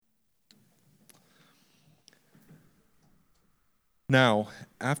Now,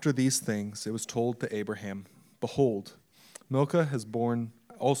 after these things, it was told to Abraham, Behold, Milcah has borne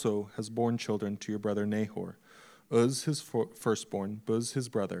children to your brother Nahor, Uz his firstborn, Buz his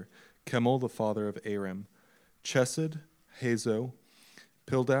brother, Kemal the father of Aram, Chesed, Hazo,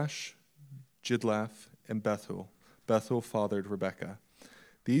 Pildash, Jidlaph, and Bethuel. Bethuel fathered Rebekah.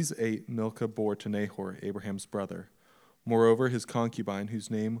 These 8 Milcah bore to Nahor, Abraham's brother. Moreover, his concubine,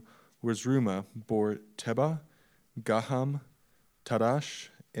 whose name was Reumah, bore Tebah, Gaham, Tadash,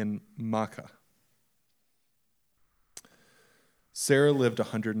 and Makkah. Sarah lived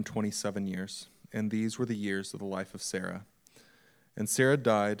 127 years, and these were the years of the life of Sarah. And Sarah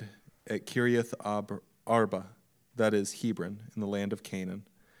died at Kiriath Arba, that is Hebron, in the land of Canaan.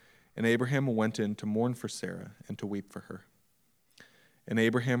 And Abraham went in to mourn for Sarah and to weep for her. And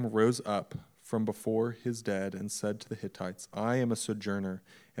Abraham rose up from before his dead and said to the Hittites, I am a sojourner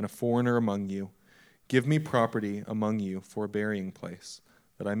and a foreigner among you. Give me property among you for a burying place,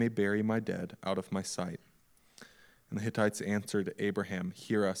 that I may bury my dead out of my sight. And the Hittites answered Abraham,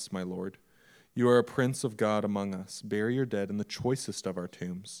 Hear us, my lord. You are a prince of God among us. Bury your dead in the choicest of our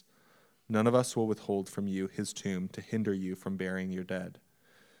tombs. None of us will withhold from you his tomb to hinder you from burying your dead.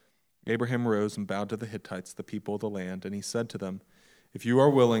 Abraham rose and bowed to the Hittites, the people of the land, and he said to them, If you are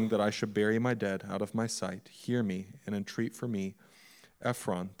willing that I should bury my dead out of my sight, hear me and entreat for me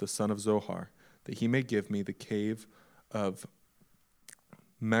Ephron, the son of Zohar, that he may give me the cave of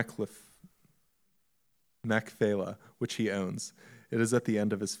Machpelah, which he owns. It is at the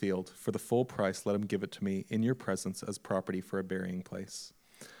end of his field. For the full price, let him give it to me in your presence as property for a burying place.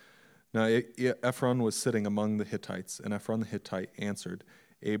 Now Ephron was sitting among the Hittites, and Ephron the Hittite answered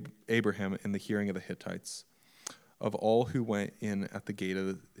Abraham in the hearing of the Hittites, of all who went in at the gate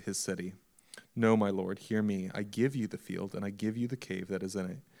of his city. No, my lord, hear me. I give you the field, and I give you the cave that is in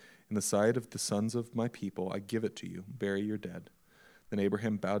it. In the sight of the sons of my people, I give it to you. Bury your dead. Then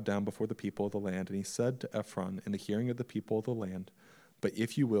Abraham bowed down before the people of the land, and he said to Ephron in the hearing of the people of the land, But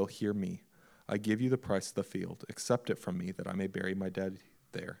if you will hear me, I give you the price of the field. Accept it from me, that I may bury my dead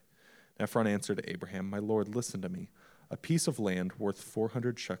there. And Ephron answered to Abraham, My lord, listen to me. A piece of land worth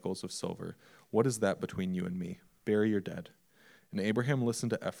 400 shekels of silver. What is that between you and me? Bury your dead. And Abraham listened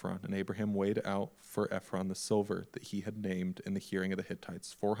to Ephron, and Abraham weighed out for Ephron the silver that he had named in the hearing of the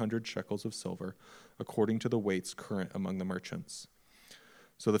Hittites, 400 shekels of silver, according to the weights current among the merchants.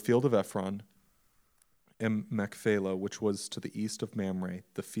 So the field of Ephron and Machpelah, which was to the east of Mamre,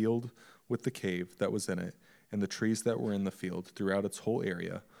 the field with the cave that was in it, and the trees that were in the field throughout its whole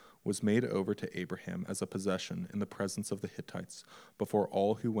area, was made over to Abraham as a possession in the presence of the Hittites before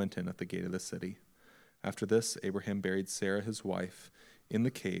all who went in at the gate of the city. After this, Abraham buried Sarah his wife in the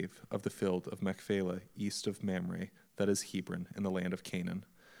cave of the field of Machpelah east of Mamre, that is Hebron, in the land of Canaan.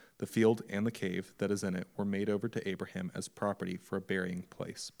 The field and the cave that is in it were made over to Abraham as property for a burying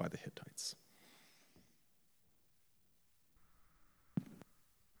place by the Hittites.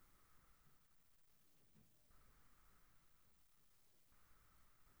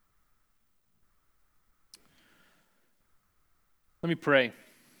 Let me pray.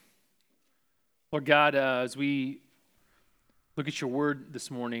 Lord God, as we look at your word this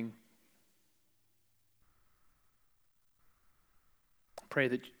morning, I pray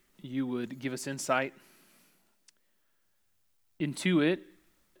that you would give us insight into it,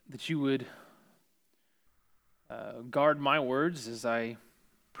 that you would guard my words as I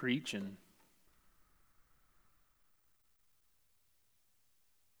preach, and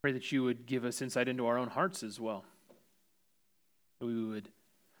pray that you would give us insight into our own hearts as well. That we would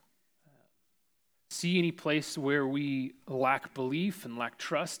see any place where we lack belief and lack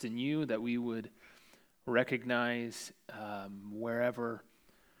trust in you, that we would recognize wherever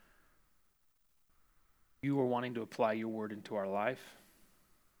you are wanting to apply your word into our life.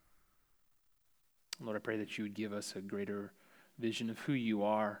 Lord, I pray that you would give us a greater vision of who you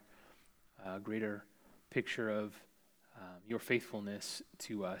are, a greater picture of your faithfulness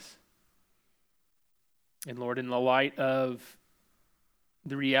to us. And Lord, in the light of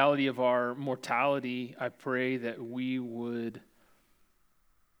the reality of our mortality, I pray that we would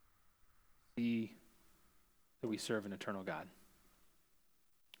see that we serve an eternal God.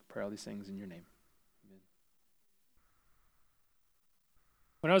 I pray all these things in your name. Amen.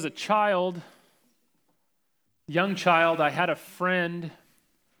 When I was a young child, I had a friend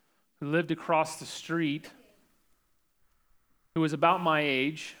who lived across the street who was about my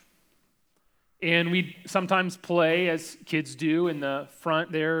age. And we'd sometimes play, as kids do, in the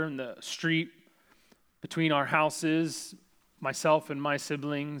front there in the street between our houses, myself and my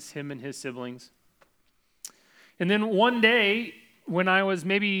siblings, him and his siblings. And then one day, when I was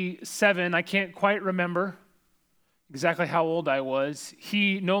maybe 7, I can't quite remember exactly how old I was,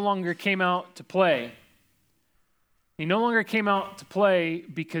 he no longer came out to play. He no longer came out to play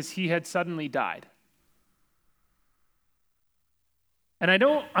because he had suddenly died. And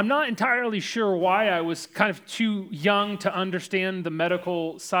I'm not entirely sure why. I was kind of too young to understand the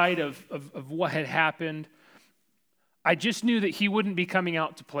medical side of what had happened. I just knew that he wouldn't be coming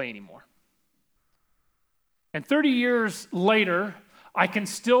out to play anymore. And 30 years later, I can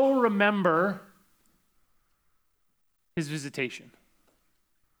still remember his visitation.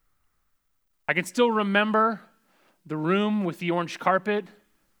 I can still remember the room with the orange carpet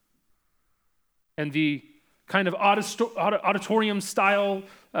and the kind of auditorium-style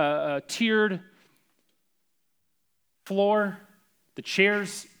tiered floor, the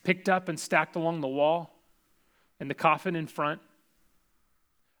chairs picked up and stacked along the wall, and the coffin in front.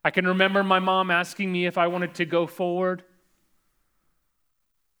 I can remember my mom asking me if I wanted to go forward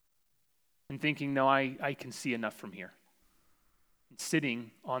and thinking, no, I can see enough from here. And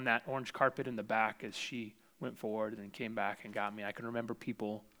sitting on that orange carpet in the back as she went forward and then came back and got me. I can remember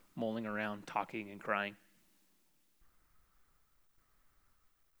people mulling around, talking and crying.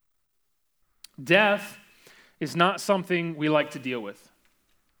 Death is not something we like to deal with.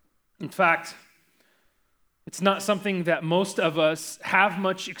 In fact, it's not something that most of us have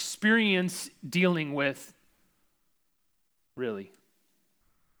much experience dealing with, really.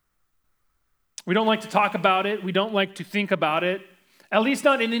 We don't like to talk about it. We don't like to think about it, at least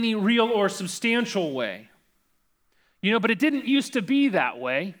not in any real or substantial way. But it didn't used to be that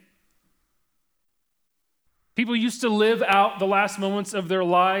way. People used to live out the last moments of their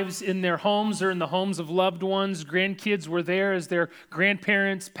lives in their homes or in the homes of loved ones. Grandkids were there as their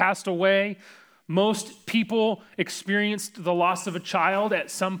grandparents passed away. Most people experienced the loss of a child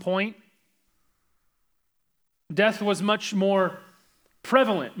at some point. Death was much more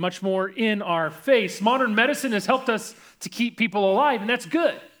prevalent, much more in our face. Modern medicine has helped us to keep people alive, and that's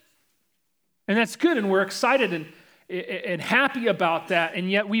good. And we're excited and happy about that, and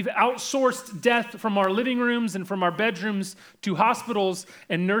yet we've outsourced death from our living rooms and from our bedrooms to hospitals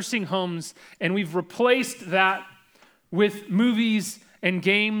and nursing homes, and we've replaced that with movies and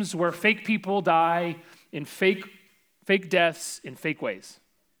games where fake people die in fake deaths in fake ways.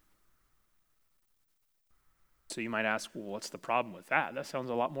 So you might ask, well, what's the problem with that? That sounds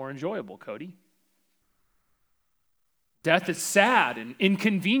a lot more enjoyable, Cody. Death is sad and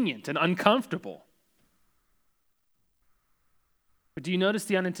inconvenient and uncomfortable. But do you notice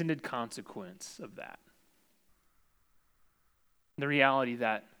the unintended consequence of that? The reality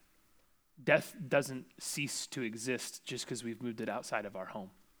that death doesn't cease to exist just because we've moved it outside of our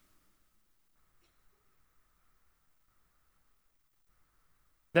home.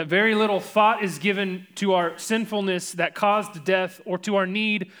 That very little thought is given to our sinfulness that caused death or to our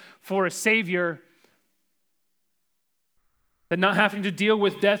need for a Savior. That not having to deal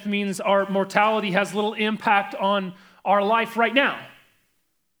with death means our mortality has little impact on our life right now.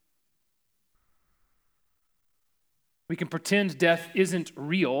 We can pretend death isn't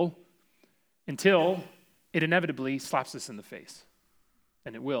real until it inevitably slaps us in the face.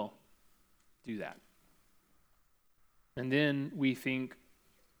 And it will do that. And then we think,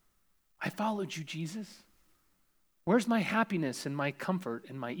 I followed you, Jesus. Where's my happiness and my comfort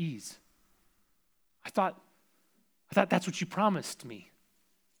and my ease? I thought that's what you promised me.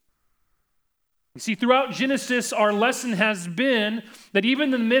 You see, throughout Genesis, our lesson has been that even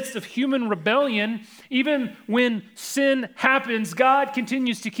in the midst of human rebellion, even when sin happens, God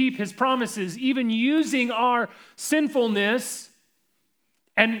continues to keep his promises, even using our sinfulness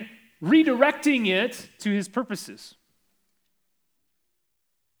and redirecting it to his purposes.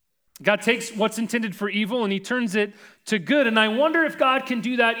 God takes what's intended for evil and he turns it to good. And I wonder if God can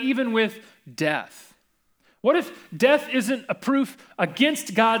do that even with death. What if death isn't a proof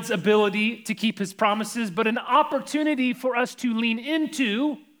against God's ability to keep his promises, but an opportunity for us to lean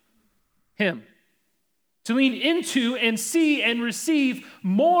into him, to lean into and see and receive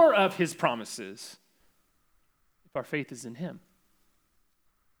more of his promises if our faith is in him?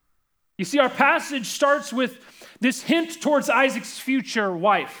 You see, our passage starts with this hint towards Isaac's future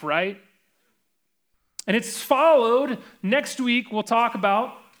wife, right? And it's followed, next week we'll talk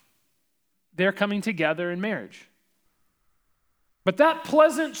about they're coming together in marriage. But that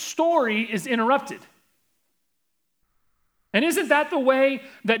pleasant story is interrupted. And isn't that the way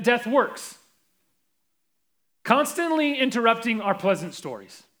that death works? Constantly interrupting our pleasant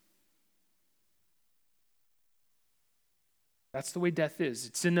stories. That's the way death is.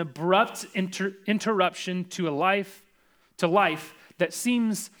 It's an abrupt interruption to life that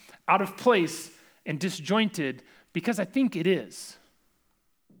seems out of place and disjointed, because I think it is.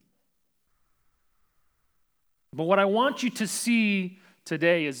 But what I want you to see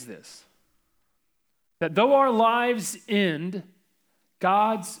today is this, that though our lives end,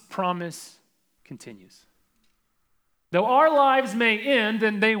 God's promise continues. Though our lives may end,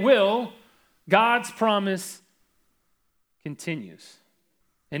 and they will, God's promise continues.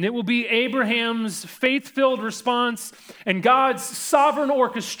 And it will be Abraham's faith-filled response and God's sovereign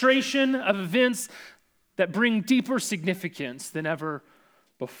orchestration of events that bring deeper significance than ever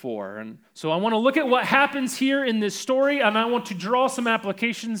before. And so I want to look at what happens here in this story, and I want to draw some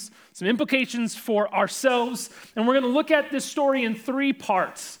applications, some implications for ourselves. And we're going to look at this story in three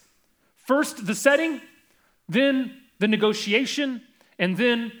parts. First, the setting, then the negotiation, and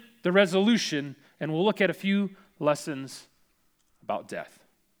then the resolution. And we'll look at a few lessons about death.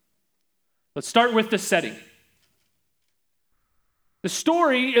 Let's start with the setting. The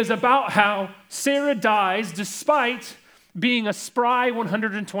story is about how Sarah dies despite being a spry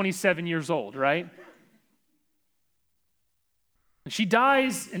 127 years old, right? She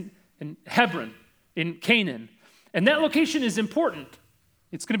dies in Hebron, in Canaan. And that location is important.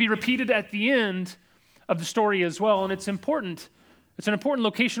 It's going to be repeated at the end of the story as well. And it's important. It's an important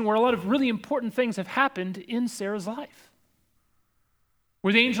location where a lot of really important things have happened in Sarah's life.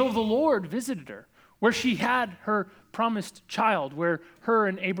 Where the angel of the Lord visited her, where she had her promised child, where her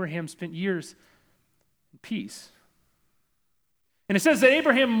and Abraham spent years in peace. And it says that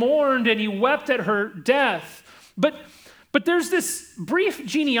Abraham mourned and he wept at her death. But there's this brief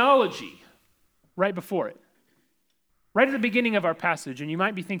genealogy right before it, right at the beginning of our passage. And you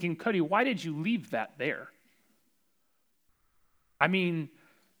might be thinking, Cody, why did you leave that there? I mean,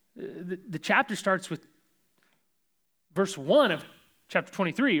 the chapter starts with verse 1 of chapter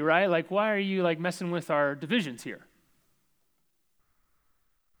 23, right? Like, why are you messing with our divisions here?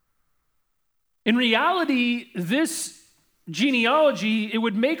 In reality, this genealogy, it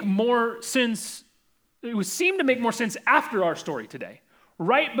would make more sense, it would seem to make more sense after our story today,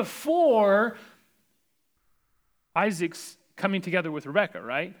 right before Isaac's coming together with Rebekah,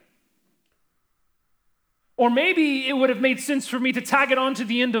 right? Or maybe it would have made sense for me to tag it on to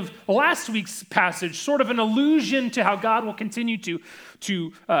the end of last week's passage, sort of an allusion to how God will continue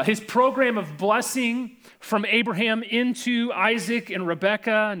to his program of blessing from Abraham into Isaac and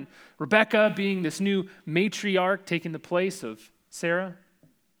Rebekah being this new matriarch taking the place of Sarah.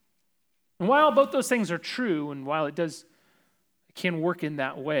 And while both those things are true, and while it can work in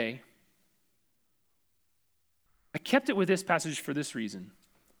that way, I kept it with this passage for this reason.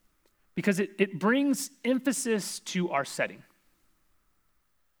 Because it brings emphasis to our setting.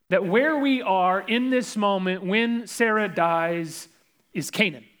 That where we are in this moment when Sarah dies is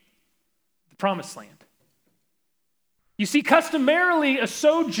Canaan, the promised land. You see, customarily a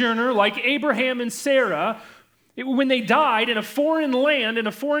sojourner like Abraham and Sarah, when they died in a foreign land, in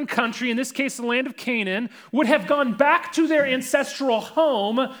a foreign country, in this case the land of Canaan, would have gone back to their ancestral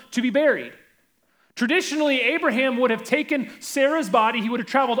home to be buried. Traditionally, Abraham would have taken Sarah's body, he would have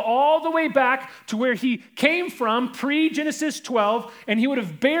traveled all the way back to where he came from, pre-Genesis 12, and he would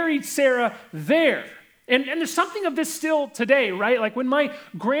have buried Sarah there. And there's something of this still today, right? Like when my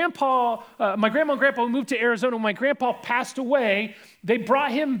grandma and grandpa moved to Arizona, when my grandpa passed away, they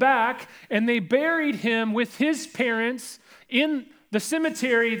brought him back and they buried him with his parents in the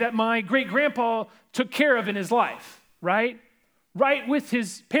cemetery that my great-grandpa took care of in his life, right? Right with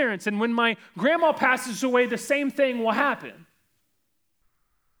his parents. And when my grandma passes away, the same thing will happen.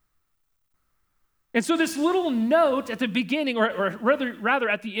 And so this little note at the beginning, or rather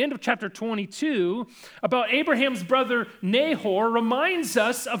at the end of chapter 22, about Abraham's brother Nahor reminds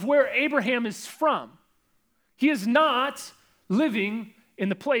us of where Abraham is from. He is not living in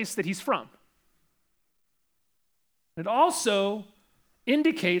the place that he's from. It also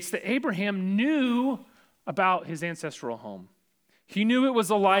indicates that Abraham knew about his ancestral home. He knew it was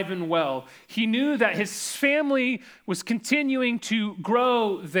alive and well. He knew that his family was continuing to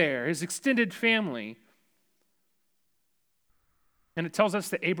grow there, his extended family. And it tells us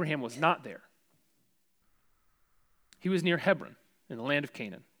that Abraham was not there. He was near Hebron in the land of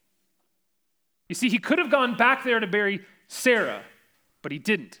Canaan. You see, he could have gone back there to bury Sarah, but he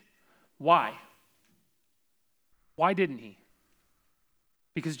didn't. Why? Why didn't he?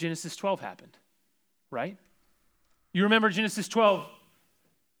 Because Genesis 12 happened, right? You remember Genesis 12,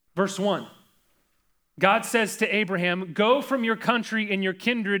 verse 1. God says to Abraham, "Go from your country and your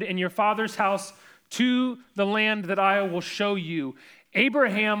kindred and your father's house to the land that I will show you."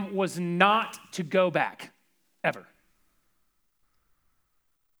 Abraham was not to go back, ever.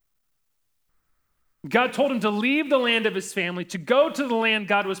 God told him to leave the land of his family, to go to the land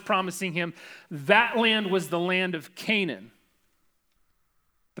God was promising him. That land was the land of Canaan,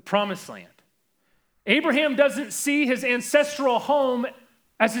 the promised land. Abraham doesn't see his ancestral home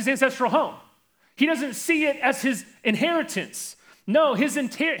as his ancestral home. He doesn't see it as his inheritance. No, his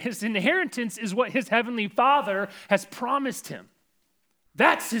inheritance is what his heavenly Father has promised him.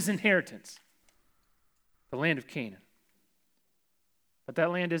 That's his inheritance, the land of Canaan. But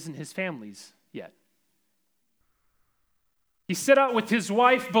that land isn't his family's yet. He set out with his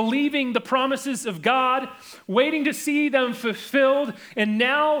wife, believing the promises of God, waiting to see them fulfilled, and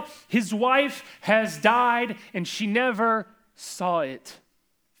now his wife has died, and she never saw it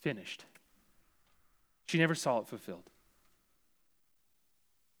finished. She never saw it fulfilled.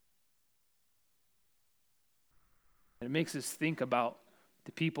 And it makes us think about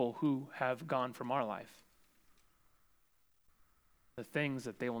the people who have gone from our life, the things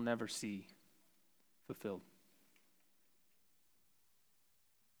that they will never see fulfilled.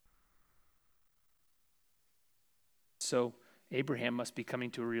 So Abraham must be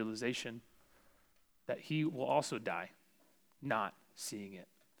coming to a realization that he will also die, not seeing it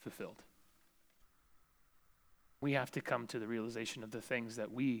fulfilled. We have to come to the realization of the things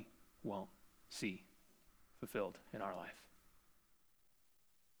that we won't see fulfilled in our life.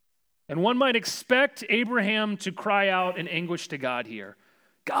 And one might expect Abraham to cry out in anguish to God here,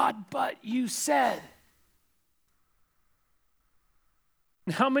 God, but you said.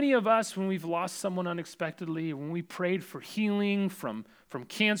 And how many of us, when we've lost someone unexpectedly, when we prayed for healing from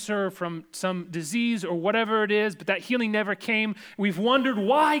cancer, from some disease or whatever it is, but that healing never came, we've wondered,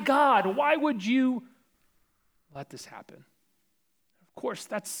 why God? Why would you let this happen? Of course,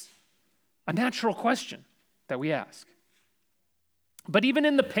 that's a natural question that we ask. But even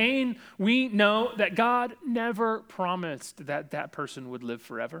in the pain, we know that God never promised that that person would live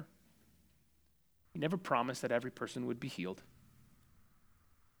forever. He never promised that every person would be healed.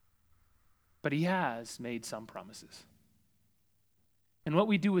 But he has made some promises. And what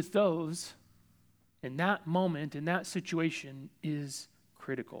we do with those in that moment, in that situation, is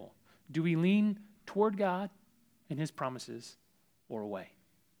critical. Do we lean toward God and his promises or away?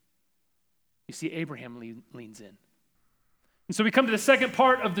 You see, Abraham leans in. And so we come to the second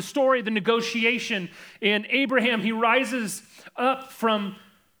part of the story, the negotiation. And Abraham, he rises up from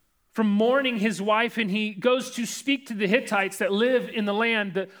mourning his wife, and he goes to speak to the Hittites that live in the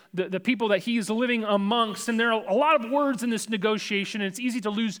land, the people that he is living amongst. And there are a lot of words in this negotiation, and it's easy to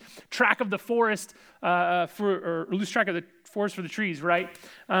lose track of the forest or lose track of the forest for the trees, right?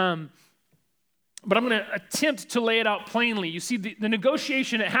 But I'm going to attempt to lay it out plainly. You see, the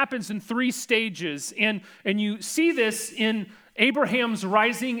negotiation, it happens in 3 stages, and you see this in Abraham's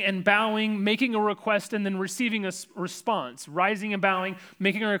rising and bowing, making a request, and then receiving a response. Rising and bowing,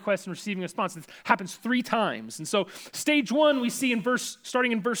 making a request, and receiving a response. It happens 3 times. And so stage 1, we see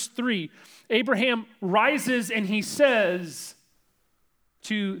starting in verse 3, Abraham rises and he says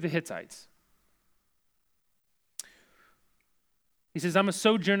to the Hittites, he says, I'm a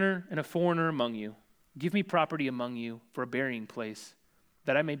sojourner and a foreigner among you. Give me property among you for a burying place,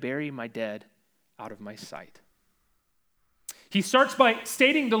 that I may bury my dead out of my sight. He starts by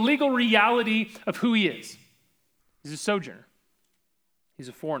stating the legal reality of who he is. He's a sojourner. He's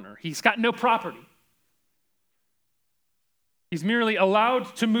a foreigner. He's got no property. He's merely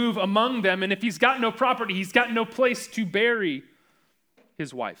allowed to move among them, and if he's got no property, he's got no place to bury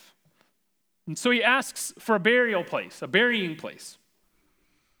his wife. And so he asks for a burial place, a burying place.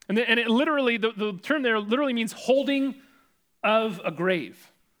 And it literally, the term there literally means holding of a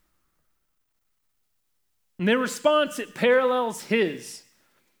grave. And their response, it parallels his.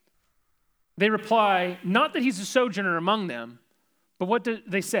 They reply, not that he's a sojourner among them, but what do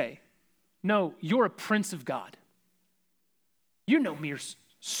they say? No, you're a prince of God. You're no mere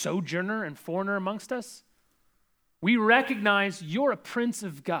sojourner and foreigner amongst us. We recognize you're a prince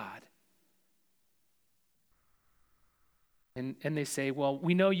of God. And they say, well,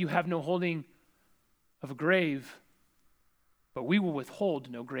 we know you have no holding of a grave, but we will withhold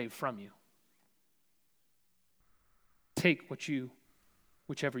no grave from you. Take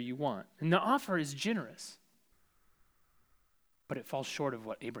whichever you want. And the offer is generous, but it falls short of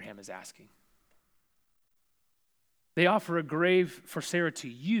what Abraham is asking. They offer a grave for Sarah to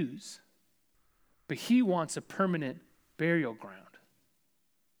use, but he wants a permanent burial ground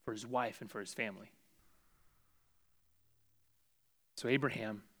for his wife and for his family. So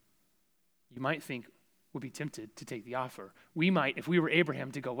Abraham, you might think, would be tempted to take the offer. We might, if we were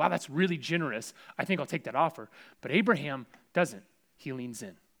Abraham, to go, wow, that's really generous. I think I'll take that offer. But Abraham doesn't. He leans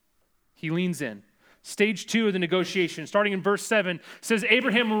in. He leans in. Stage 2 of the negotiation, starting in verse 7, says,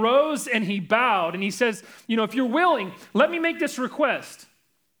 Abraham rose and he bowed. And he says, if you're willing, let me make this request.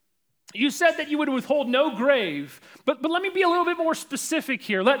 You said that you would withhold no grave, but let me be a little bit more specific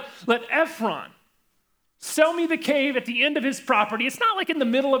here. Let Ephron, Sell me the cave at the end of his property. It's not like in the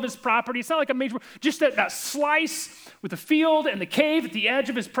middle of his property. It's not like a major, just that slice with the field and the cave at the edge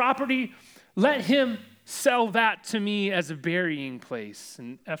of his property. Let him sell that to me as a burying place.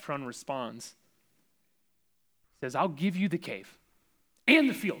 And Ephron responds. He says, I'll give you the cave and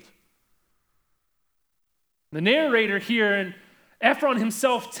the field. The narrator here and Ephron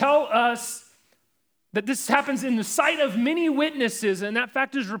himself tell us that this happens in the sight of many witnesses, and that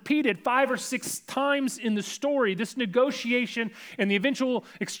fact is repeated 5 or 6 times in the story. This negotiation and the eventual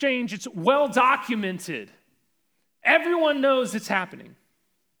exchange, it's well documented. Everyone knows it's happening.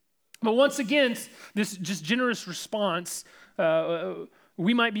 But once again, this just generous response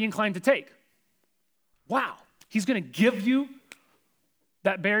we might be inclined to take. Wow, he's going to give you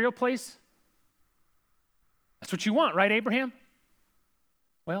that burial place? That's what you want, right, Abraham?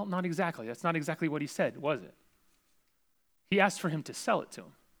 Well, not exactly. That's not exactly what he said, was it? He asked for him to sell it to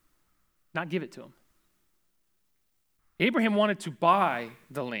him, not give it to him. Abraham wanted to buy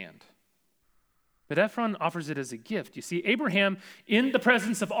the land, but Ephron offers it as a gift. You see, Abraham, in the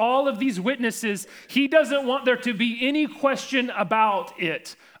presence of all of these witnesses, he doesn't want there to be any question about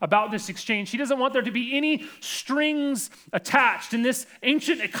it, about this exchange. He doesn't want there to be any strings attached. In this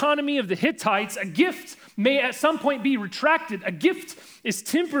ancient economy of the Hittites, a gift may at some point be retracted. A gift is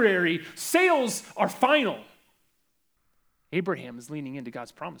temporary. Sales are final. Abraham is leaning into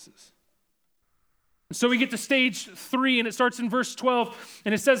God's promises. And so we get to stage 3, and it starts in verse 12,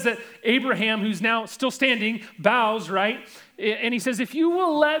 and it says that Abraham, who's now still standing, bows, right? And he says, if you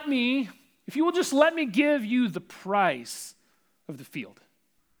will just let me give you the price of the field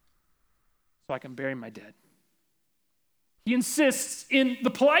so I can bury my dead. He insists in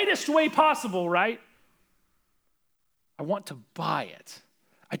the politest way possible, right? I want to buy it.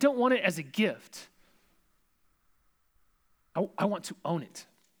 I don't want it as a gift. I want to own it.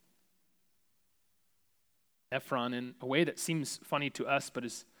 Ephron, in a way that seems funny to us, but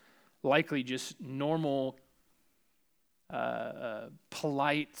is likely just normal,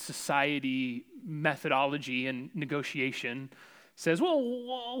 polite society methodology and negotiation, says,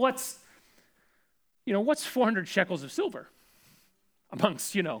 well, what's 400 shekels of silver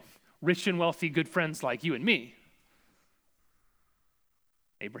amongst, rich and wealthy good friends like you and me?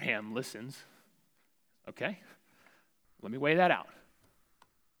 Abraham listens. Okay, let me weigh that out.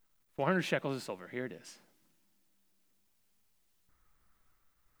 400 shekels of silver, here it is.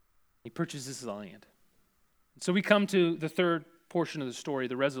 He purchases the land. So we come to the third portion of the story,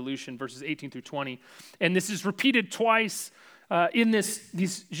 the resolution, verses 18 through 20. And this is repeated twice in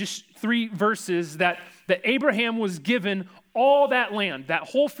these just 3 verses that Abraham was given all that land, that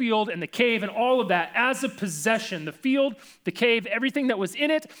whole field and the cave and all of that as a possession. The field, the cave, everything that was in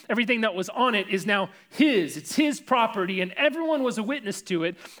it, everything that was on it is now his. It's his property, and everyone was a witness to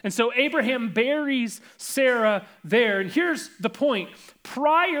it. And so Abraham buries Sarah there. And here's the point.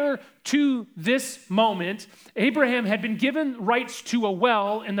 Prior to this moment, Abraham had been given rights to a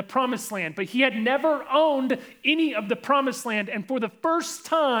well in the promised land, but he had never owned any of the promised land. And for the first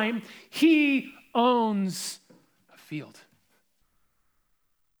time, he owns a field.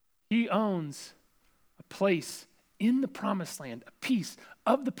 He owns a place in the promised land, a piece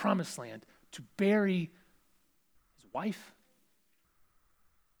of the promised land to bury his wife,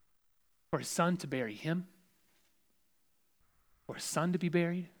 for his son to bury him, for his son to be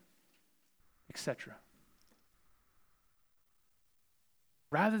buried, etc.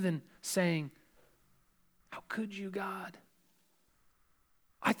 Rather than saying, how could you, God?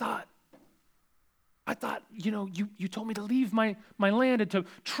 I thought, you told me to leave my land and to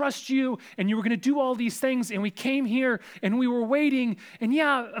trust you, and you were going to do all these things, and we came here, and we were waiting, and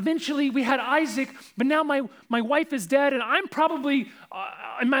yeah, eventually we had Isaac, but now my wife is dead, and I'm probably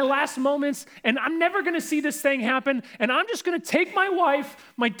in my last moments, and I'm never going to see this thing happen, and I'm just going to take my wife,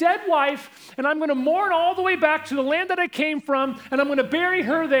 my dead wife, and I'm going to mourn all the way back to the land that I came from, and I'm going to bury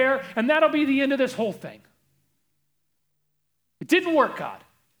her there, and that'll be the end of this whole thing. It didn't work, God.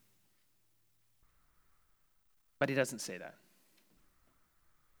 But he doesn't say that.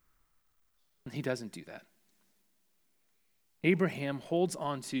 He doesn't do that. Abraham holds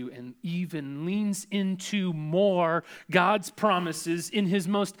on to and even leans into more God's promises in his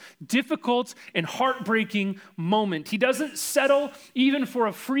most difficult and heartbreaking moment. He doesn't settle even for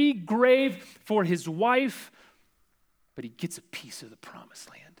a free grave for his wife, but he gets a piece of the promised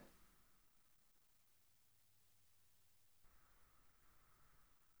land.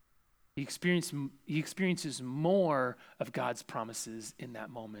 He experiences more of God's promises in that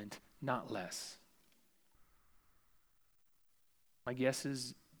moment, not less. My guess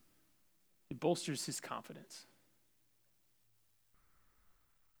is it bolsters his confidence.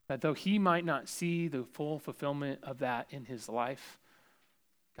 that though he might not see the full fulfillment of that in his life,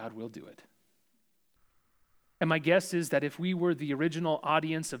 God will do it. And my guess is that if we were the original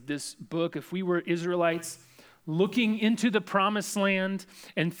audience of this book, if we were Israelites looking into the promised land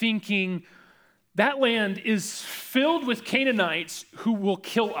and thinking, that land is filled with Canaanites who will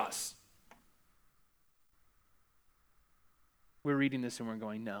kill us. We're reading this and we're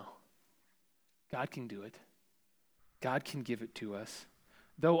going, no, God can do it. God can give it to us.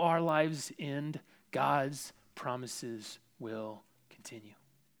 Though our lives end, God's promises will continue.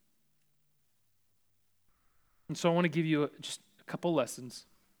 And so I want to give you just a couple lessons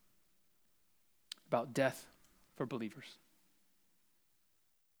about death for believers.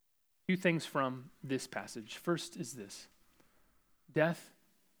 A few things from this passage. First is this: death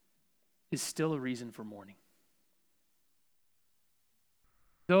is still a reason for mourning.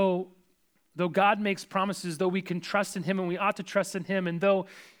 Though God makes promises, though we can trust in him and we ought to trust in him, and though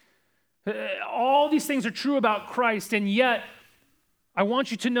all these things are true about Christ, and yet I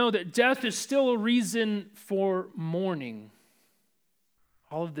want you to know that death is still a reason for mourning.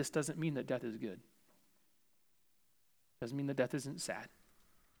 All of this doesn't mean that death is good. Doesn't mean that death isn't sad.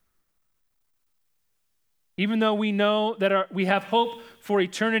 Even though we know that we have hope for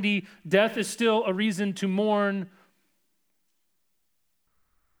eternity, death is still a reason to mourn.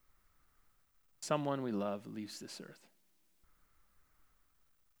 Someone we love leaves this earth.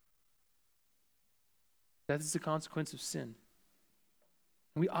 That is the consequence of sin.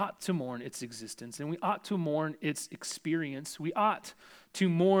 We ought to mourn its existence, and we ought to mourn its experience. We ought to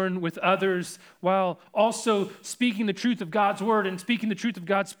mourn with others while also speaking the truth of God's word and speaking the truth of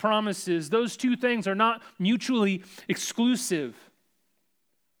God's promises. Those two things are not mutually exclusive.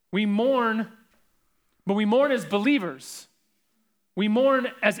 We mourn, but we mourn as believers. We mourn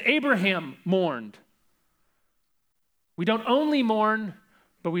as Abraham mourned. We don't only mourn,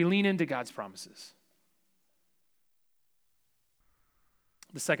 but we lean into God's promises.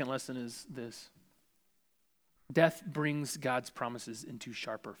 The second lesson is this: death brings God's promises into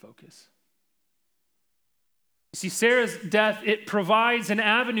sharper focus. You see, Sarah's death, it provides an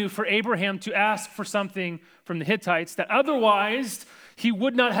avenue for Abraham to ask for something from the Hittites that otherwise he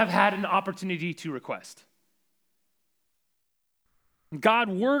would not have had an opportunity to request. God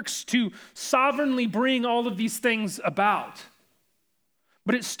works to sovereignly bring all of these things about.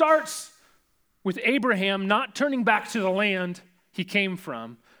 But it starts with Abraham not turning back to the land he came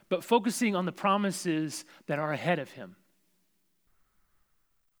from, but focusing on the promises that are ahead of him.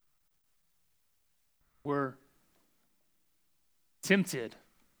 We're tempted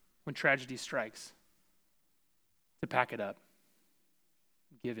when tragedy strikes to pack it up,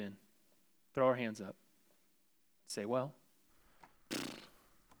 give in, throw our hands up, say, well,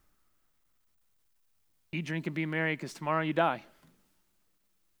 eat, drink, and be merry because tomorrow you die.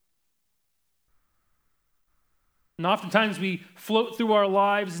 And oftentimes we float through our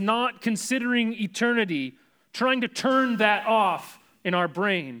lives not considering eternity, trying to turn that off in our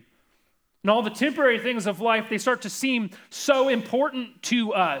brain. And all the temporary things of life, they start to seem so important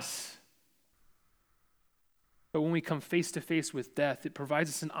to us. But when we come face to face with death, it provides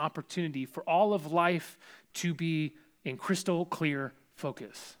us an opportunity for all of life to be in crystal clear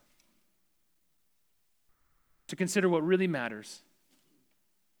focus. To consider what really matters.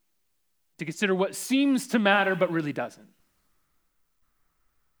 To consider what seems to matter but really doesn't.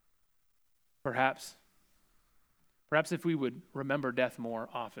 Perhaps if we would remember death more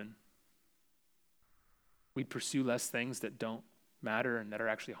often, we'd pursue less things that don't matter and that are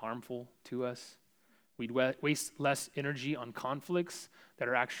actually harmful to us. We'd waste less energy on conflicts that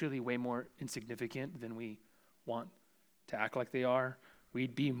are actually way more insignificant than we want to act like they are.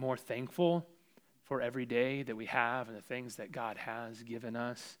 We'd be more thankful for every day that we have and the things that God has given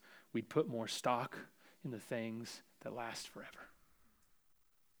us. We'd put more stock in the things that last forever.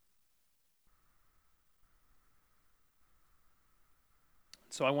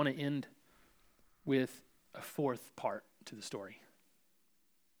 So I want to end with a fourth part to the story.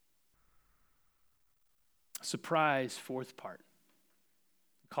 A surprise fourth part.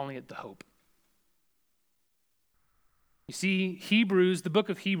 I'm calling it the hope. You see, Hebrews, the book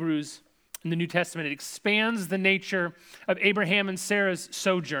of Hebrews, in the New Testament, it expands the nature of Abraham and Sarah's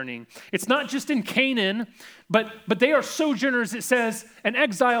sojourning. It's not just in Canaan, but they are sojourners, it says, and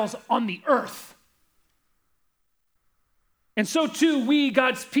exiles on the earth. And so too, we,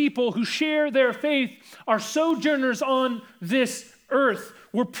 God's people who share their faith, are sojourners on this earth.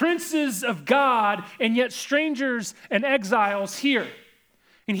 We're princes of God and yet strangers and exiles here.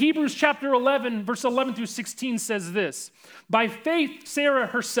 In Hebrews chapter 11, verse 11 through 16 says this: by faith, Sarah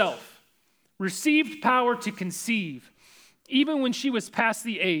herself received power to conceive, even when she was past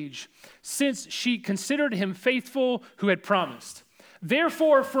the age, since she considered him faithful who had promised.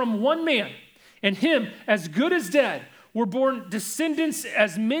 Therefore, from one man, and him as good as dead, were born descendants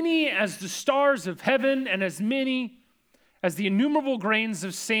as many as the stars of heaven and as many as the innumerable grains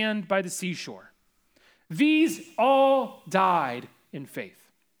of sand by the seashore. These all died in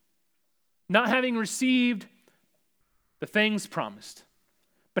faith, not having received the things promised,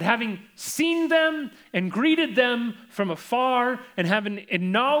 but having seen them and greeted them from afar, and having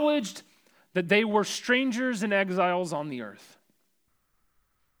acknowledged that they were strangers and exiles on the earth.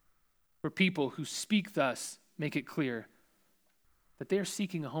 For people who speak thus make it clear that they are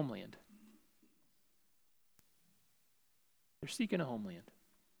seeking a homeland. They're seeking a homeland.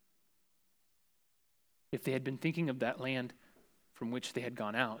 If they had been thinking of that land from which they had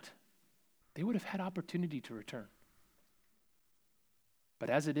gone out, they would have had opportunity to return. But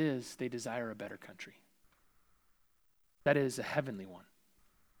as it is, they desire a better country. That is a heavenly one.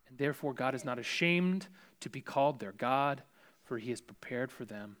 And therefore, God is not ashamed to be called their God, for he has prepared for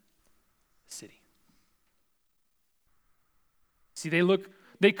them a city. See,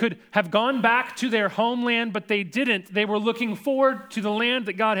 they could have gone back to their homeland, but they didn't. They were looking forward to the land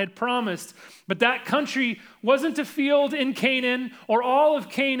that God had promised. But that country wasn't a field in Canaan or all of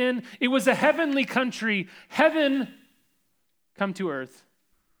Canaan. It was a heavenly country. Heaven come to earth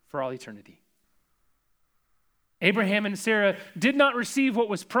for all eternity. Abraham and Sarah did not receive what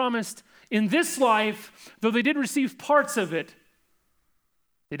was promised in this life, though they did receive parts of it.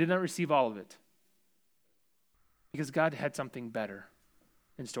 They did not receive all of it, because God had something better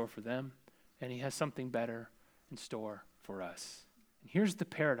in store for them, and he has something better in store for us. And here's the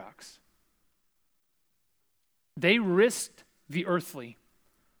paradox. They risked the earthly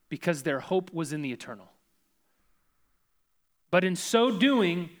because their hope was in the eternal. But in so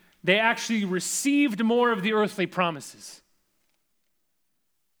doing, they actually received more of the earthly promises.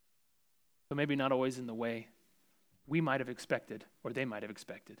 But maybe not always in the way we might have expected or they might have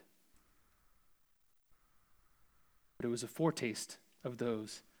expected. But it was a foretaste of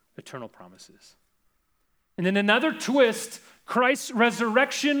those eternal promises. And then another twist, Christ's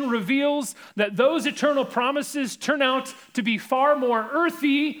resurrection reveals that those eternal promises turn out to be far more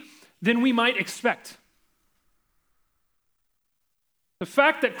earthy than we might expect. The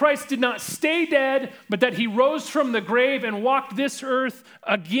fact that Christ did not stay dead, but that he rose from the grave and walked this earth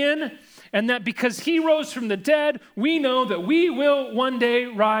again, and that because he rose from the dead, we know that we will one day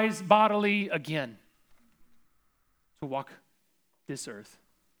rise bodily again to walk this earth,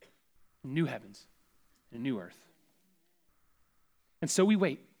 new heavens, and a new earth. And so we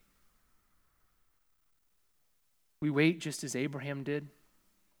wait. We wait just as Abraham did.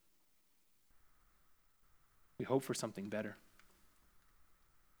 We hope for something better.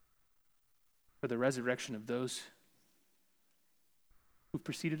 For the resurrection of those who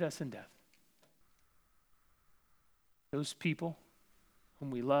preceded us in death. Those people whom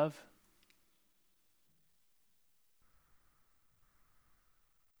we love,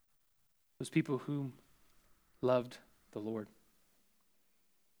 those people whom loved the Lord.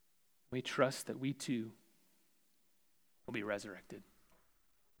 We trust that we too will be resurrected.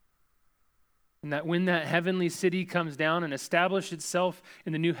 And that when that heavenly city comes down and establishes itself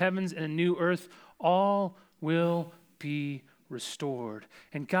in the new heavens and a new earth, all will be restored.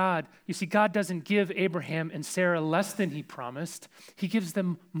 And God, you see, God doesn't give Abraham and Sarah less than he promised. He gives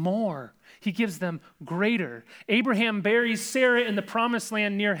them more. He gives them greater. Abraham buries Sarah in the promised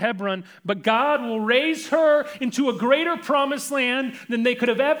land near Hebron, but God will raise her into a greater promised land than they could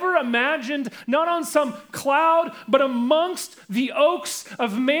have ever imagined, not on some cloud, but amongst the oaks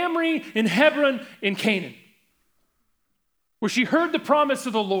of Mamre in Hebron in Canaan, where she heard the promise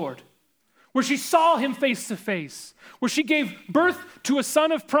of the Lord, where she saw him face to face, where she gave birth to a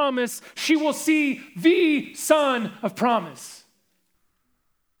son of promise. She will see the son of promise.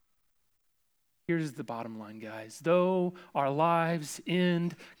 Here's the bottom line, guys. Though our lives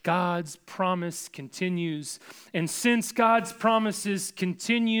end, God's promise continues. And since God's promises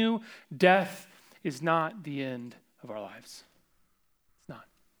continue, death is not the end of our lives. It's not.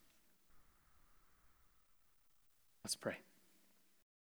 Let's pray.